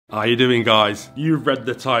How you doing, guys? You've read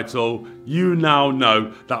the title. You now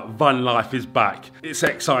know that Vanlife is back. It's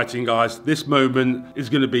exciting, guys. This moment is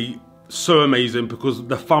going to be so amazing because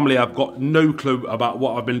the family have got no clue about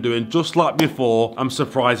what I've been doing. Just like before, I'm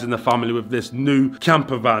surprising the family with this new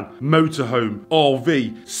camper van, motorhome,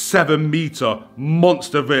 RV, 7-meter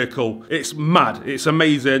monster vehicle. It's mad. It's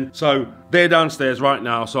amazing. So they're downstairs right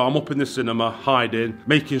now. So I'm up in the cinema, hiding,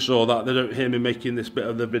 making sure that they don't hear me making this bit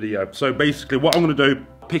of the video. So basically what I'm going to do,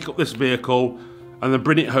 pick up this vehicle and then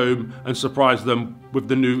bring it home and surprise them with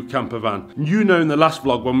the new camper van. You know, in the last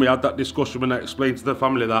vlog when we had that discussion, when I explained to the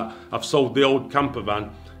family that I've sold the old camper van,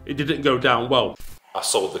 it didn't go down well. I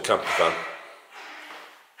sold the camper van.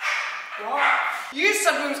 What? You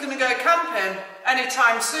said we was going to go camping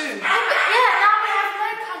anytime soon. Yeah, now we have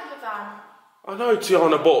no camper van. I know,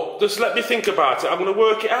 Tiana, but just let me think about it. I'm going to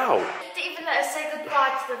work it out. You didn't even let us say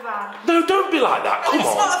goodbye to the van. No, don't be like that. Come on.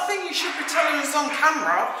 It's not a thing you should be telling us on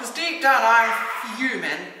camera, because deep down I'm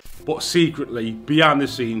fuming. But secretly, behind the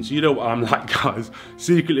scenes, you know what I'm like, guys.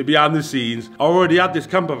 Secretly, behind the scenes, I already had this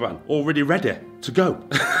camper van already ready to go.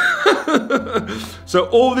 So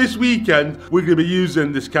all this weekend, we're going to be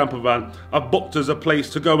using this camper van. I've booked us a place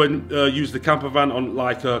to go and use the camper van on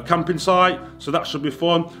like a camping site. So that should be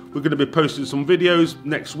fun. We're going to be posting some videos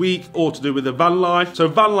next week, all to do with the van life. So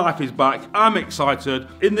van life is back. I'm excited.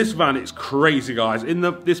 In this van, it's crazy, guys. In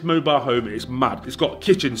this mobile home, it's mad. It's got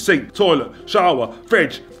kitchen, sink, toilet, shower,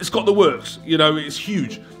 fridge. It's got the works. You know, it's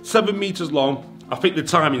huge. 7 meters long. I think the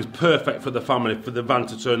timing is perfect for the family, for the van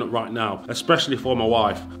to turn up right now, especially for my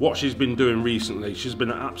wife. What she's been doing recently, she's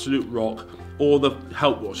been an absolute rock. All the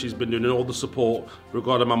help what she's been doing and all the support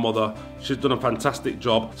regarding my mother, she's done a fantastic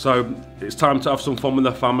job. So it's time to have some fun with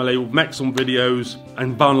the family. We'll make some videos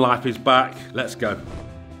and van life is back. Let's go.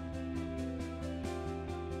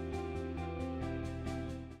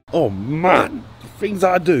 Oh man, the things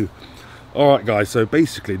I do. All right guys, so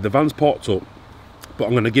basically the van's parked up. But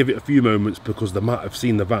I'm going to give it a few moments because they might have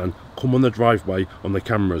seen the van come on the driveway on the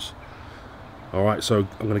cameras. Alright, so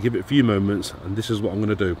I'm going to give it a few moments and this is what I'm going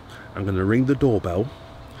to do. I'm going to ring the doorbell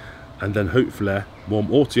and then hopefully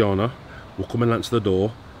Mum or Tiana will come and answer the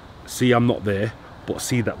door, see I'm not there, but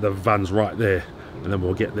see that the van's right there, and then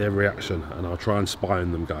we'll get their reaction and I'll try and spy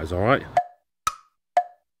on them, guys, alright?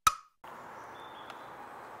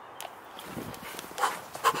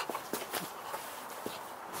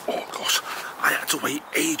 To wait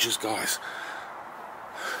ages, guys.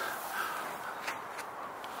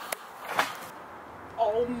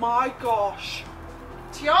 Oh my gosh.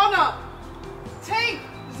 Tiana! T!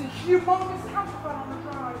 There's a humongous camper van on the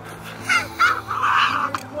drive.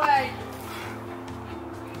 No way.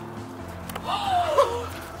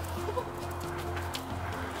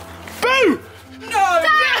 Boo! No!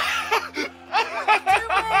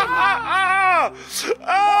 What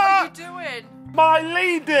are you doing? My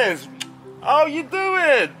ladies! How you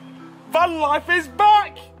doing? Van life is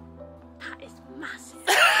back! That is massive.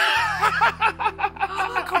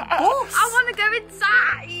 Oh, like a bus. I want to go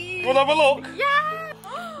inside. You want to have a look? Yeah.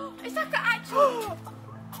 It's like an actual...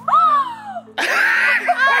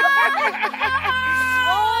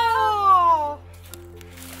 Oh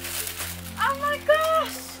my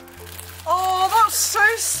gosh. Oh, that's so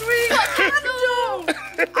sweet. I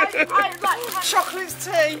like Chocolate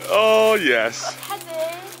tea. Oh, yes.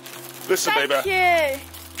 Penny. Listen, baby. Thank you.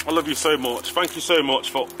 I love you so much. Thank you so much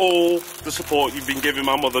for all the support you've been giving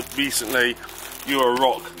my mother recently. You're a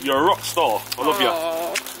rock. You're a rock star. I love you.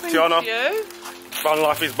 Thank Tiana, you. van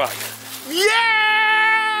life is back.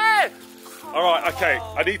 Yeah! Alright, okay.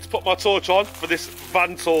 I need to put my torch on for this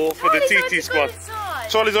van tour for the TT squad.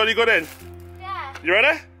 Charlie's already got in? Yeah. You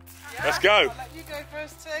ready? Yeah. Let's go. I'll let you go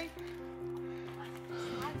first, T.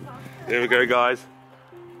 Here we go, guys.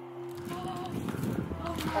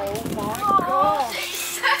 Oh my gosh. gosh. It's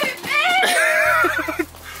so big.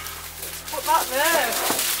 Put that there.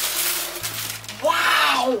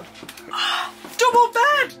 Wow. Double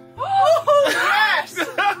bed. Oh, yes. Go!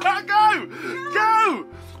 Go!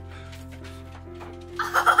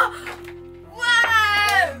 Whoa. Oh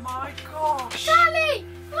my gosh. Charlie,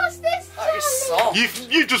 what's this, That is Charlie? soft.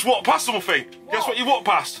 You just walked past something. Guess what you walked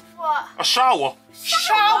past? What? A shower.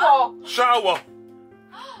 Shower. Shower.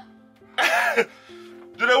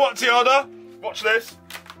 Do you know what, Tiana? Watch this.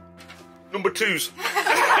 Number 2s.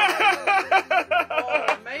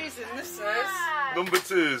 Oh, amazing this is. Number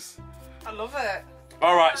 2s. I love it.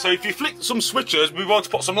 Alright, so if you flick some switches, we want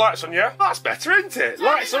to put some lights on, yeah? That's better, isn't it?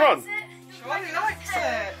 Lights are on. Charlie likes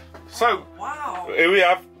it. So, Wow. here we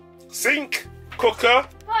have sink, cooker,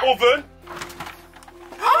 oven.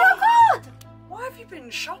 Oh my god! Why have you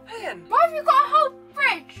been shopping? Why have you got a whole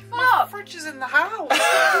fridge full My of? fridge is in the house.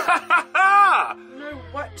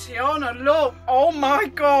 my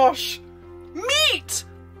gosh. Meat!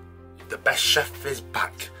 The best chef is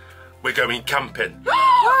back. We're going camping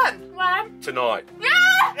When? tonight.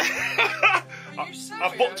 Are you serious?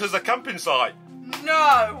 I've booked us a camping site.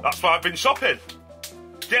 No. That's why I've been shopping.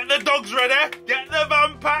 Get the dogs ready. Get the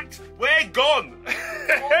van packed. We're gone.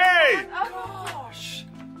 Hey! Oh gosh.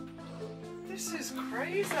 This is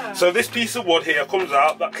crazy. So this piece of wood here comes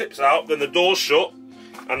out, that clips out, then the door's shut,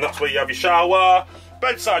 and that's where you have your shower,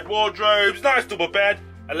 bedside wardrobes, nice double bed,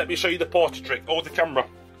 and let me show you the party trick. Hold the camera.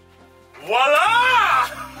 Voila!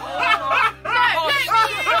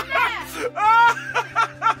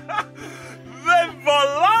 Then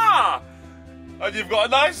voila! And you've got a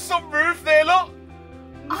nice sunroof there, look.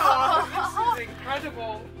 No, this is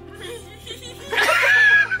incredible.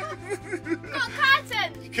 Got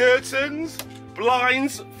curtains. Curtains,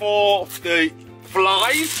 blinds for the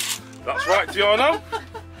flies. That's right, Tiana.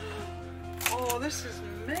 Oh, this is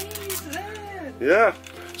amazing. Yeah.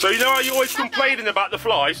 So you know how you're always complaining about the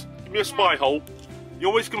flies? Give me a spy hole. You're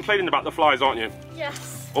always complaining about the flies, aren't you?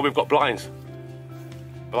 Yes. Well, we've got blinds.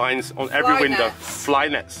 Blinds on every Fly window. nets. Fly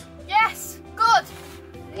nets. Yes. Good.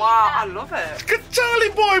 Wow, I love it. Good Charlie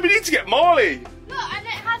boy, we need to get Marley. Look, and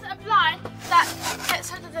it has a blind that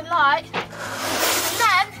gets under the light. And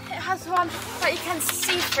then it has one that you can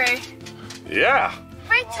see through. Yeah.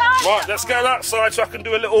 Very tiny. Right, let's go outside so I can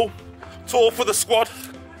do a little tour for the squad.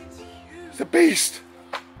 It's a beast.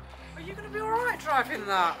 Are you going to be alright driving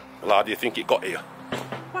that? Well, how do you think it got here?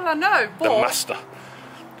 Well, I know, The but... master.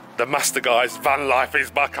 The master, guys. Van life is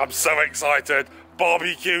back. I'm so excited.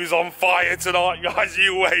 Barbecue's on fire tonight, guys.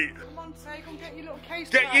 You wait. Come on, take on, get your little case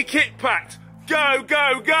Get back. your kit packed. Go,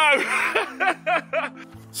 go, go.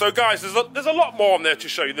 So, guys, there's a lot more on there to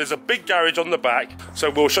show you. There's a big garage on the back. So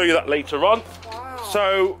we'll show you that later on. Wow.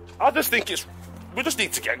 So I just think we just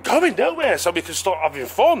need to get going, don't we? So we can start having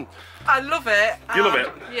fun. I love it. You love it?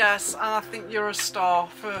 Yes, and I think you're a star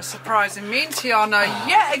for surprising me and Tiana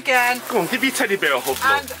yet again. Come on, give your teddy bear a hug.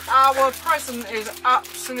 And our present is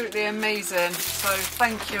absolutely amazing, so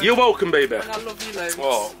thank you. You're welcome, baby. And I love you loads.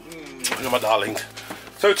 Oh, you're my darling.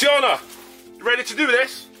 So, Tiana, you ready to do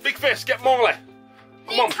this? Big fist, get Marley.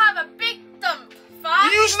 Come Need on. to have a big dump.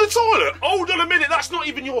 You're using the toilet? Hold on a minute, that's not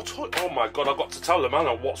even your toilet. Oh my God, I've got to tell the man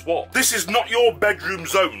what's what. This is not your bedroom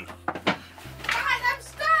zone. Guys, I'm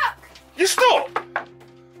stuck. You stop.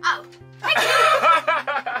 Oh, thank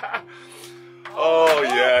you. Oh,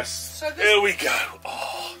 yes. So this- Here we go.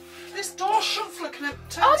 Oh, This door shuts looking at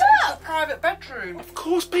turns Oh, into look. a private bedroom. of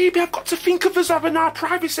course, baby, I've got to think of us having our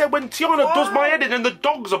privacy when Tiana does my head in and the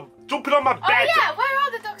dogs are jumping on my bed. Oh yeah, where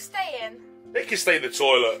are the dogs staying? They can stay in the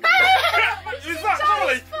toilet. Is that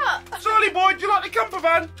Charlie's Charlie? foot. Charlie boy, do you like the camper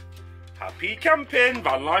van? Happy camping,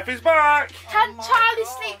 van life is back. Can my Charlie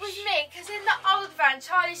gosh. sleep with me? Because in the old van,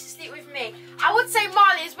 Charlie used to sleep with me. I would say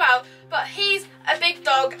Marley as well, but he's a big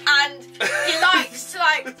dog and he likes to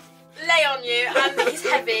like lay on you and he's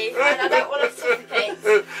heavy and I don't want to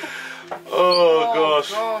suffocate. Oh,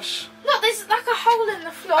 gosh. Gosh. Look, there's like a hole in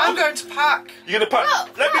the floor. I'm going to pack. You're going to pack?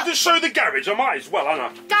 Look, Let me look. just show the garage. I might as well,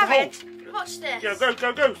 Anna. Garage, watch this. Yeah, go,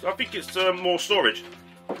 go, go. I think it's more storage.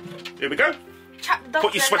 Here we go. Trap the dogs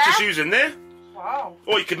Put your in sweater there. shoes in there. Wow.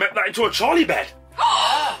 Or you can make that into a Charlie bed.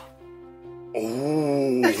 Oh.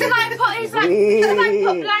 So like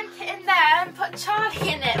put blanket in there and put Charlie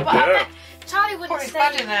in it, but Yeah. Charlie wouldn't Put his stay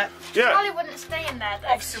bed in it. Yeah. Charlie wouldn't stay in there though.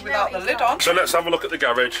 Obviously You know without the what lid he's on. So let's have a look at the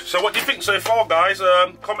garage. So what do you think so far, guys?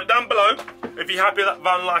 Comment down below if you're happy that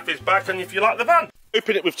van life is back and if you like the van.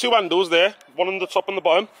 Open it with two handles there, one on the top and the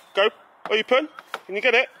bottom. Go, open. Can you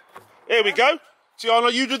get it? Here we go.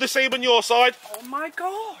 Tiana, you do the same on your side. Oh my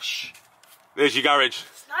gosh. There's your garage.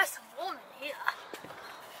 It's nice and warm in here.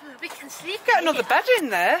 We can sleep. Get in another here. bed in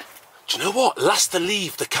there. Do you know what? Last to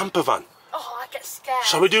leave the camper van. Oh, I get scared.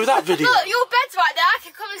 Shall we do that video? Look, your bed's right there. I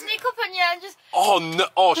can come and sneak up on you and just Oh no!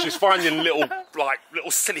 Oh, she's finding little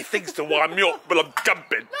silly things to wind me up, but I'm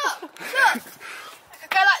camping. look. I could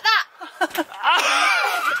go like that.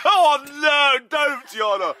 Oh no! Don't,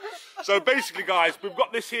 Tiana. So basically, guys, we've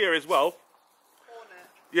got this here as well.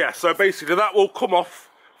 Yeah. So basically, that will come off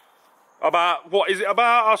about what is it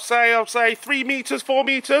about? I'll say 3 meters, 4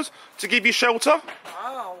 meters to give you shelter.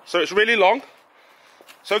 Wow. So it's really long.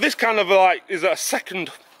 So this kind of like is a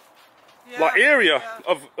second Yeah. area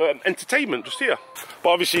of entertainment just here. But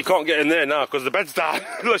obviously you can't get in there now because the bed's down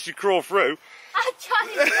unless you crawl through.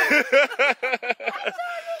 Charlie's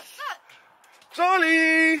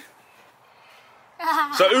Charlie!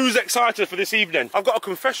 So who's excited for this evening? I've got a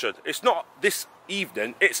confession. It's not this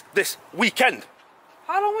evening, it's this weekend.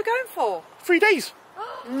 How long are we going for? 3 days.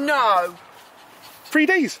 No. 3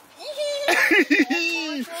 days.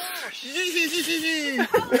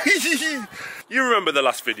 You remember the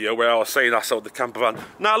last video where I was saying I sold the camper van?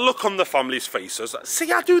 Now look on the family's faces.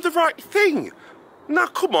 See, I do the right thing. Now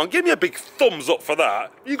come on, give me a big thumbs up for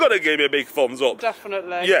that. You got to give me a big thumbs up.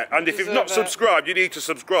 Definitely. Yeah, and if you've not subscribed, you need to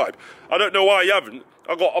subscribe. I don't know why you haven't.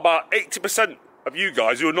 I got about 80% of you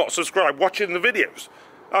guys who are not subscribed watching the videos.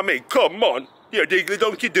 I mean, come on. You diggly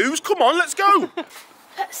donkey doos, come on, let's go.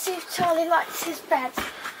 Let's see if Charlie likes his bed.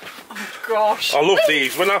 Oh gosh. I love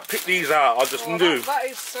these. When I picked these out, I just knew. That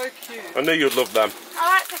is so cute. I knew you'd love them.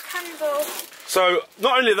 I like the candle. So,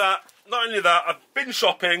 not only that, I've been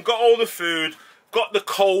shopping, got all the food, got the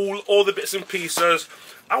coal, all the bits and pieces.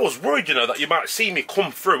 I was worried, you know, that you might see me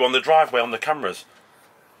come through on the driveway on the cameras.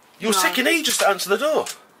 You were taking ages to answer the door.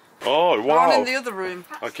 Oh, wow. I'm in the other room.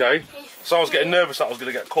 Okay. So I was getting nervous that I was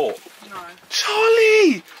going to get caught. No.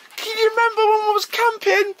 Charlie! Can you remember when we was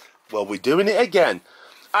camping? Well, we're doing it again.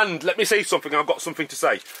 And let me say something, I've got something to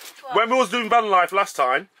say. What? When we was doing van life last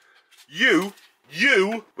time, you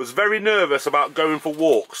was very nervous about going for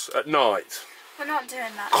walks at night. We're not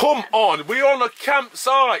doing that. Come on, we're on a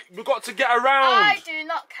campsite. We've got to get around. I do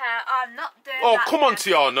not care. I'm not doing that. Oh, come on,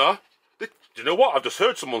 Tiana. Do you know what? I've just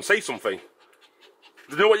heard someone say something.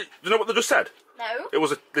 Do you know what they just said? No. It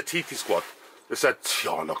was the TT squad. They said,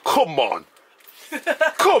 Tiana, come on.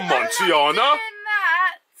 Come on, Tiana. I'm not doing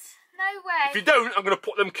that. No way. If you don't, I'm going to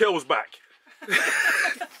put them kills back.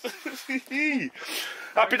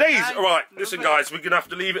 Happy days. All right, listen, guys, we're going to have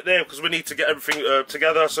to leave it there because we need to get everything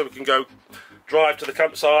together so we can go drive to the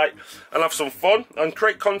campsite and have some fun and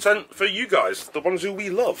create content for you guys, the ones who we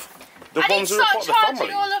love. The I need ones to who are start part of the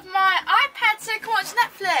family. charging all of my iPad so I can watch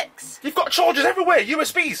Netflix. You've got chargers everywhere,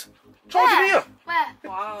 USBs. Charging here. Where?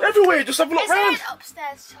 Wow. Everywhere, just have a look Is there round. an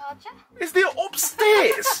upstairs charger? Is there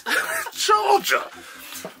upstairs charger?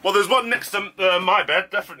 Well, there's one next to my bed,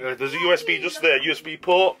 definitely. There's a USB just there, USB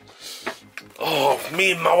port. Oh,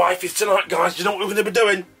 me and my wife is tonight, guys. Do you know what we're going to be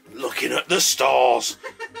doing? Looking at the stars.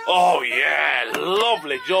 Oh, yeah,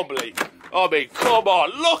 lovely jubbly. I mean, come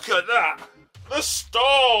on, look at that. The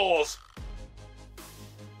stars.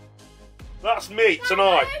 That's me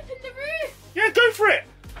tonight. Open the roof. Yeah, go for it.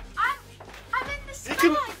 I'm in the sky.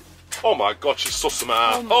 You can... Oh my God, she's sussing me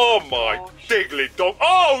out. Oh my diggly dog.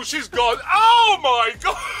 Oh, she's gone. Oh my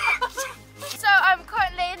God. So I'm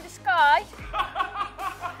currently in the sky.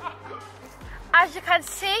 As you can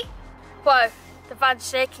see, whoa, the van's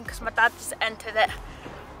shaking because my dad just entered it.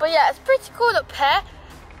 But yeah, it's pretty cool up here.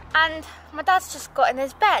 And my dad's just got in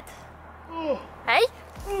his bed. Oh. Hey?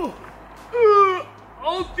 Oh,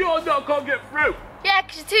 God, I can't get through. Yeah,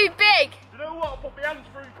 because you're too big. You know what? I'll put my hands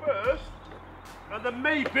through first. And then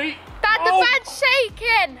maybe... Dad, the van's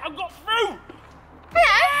shaking. I got through.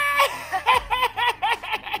 Yeah.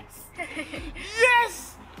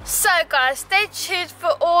 Yes. So guys, stay tuned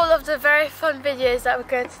for all of the very fun videos that we're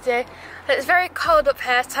going to do. It's very cold up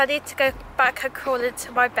here, so I need to go back and crawl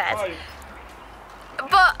into my bed. Right.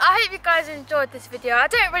 But I hope you guys enjoyed this video. I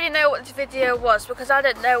don't really know what this video was because I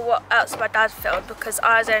don't know what else my dad filmed because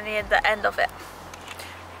I was only in the end of it.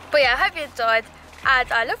 But yeah, I hope you enjoyed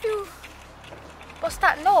and I love you. What's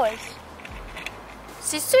that noise?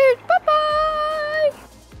 See you soon. Bye bye.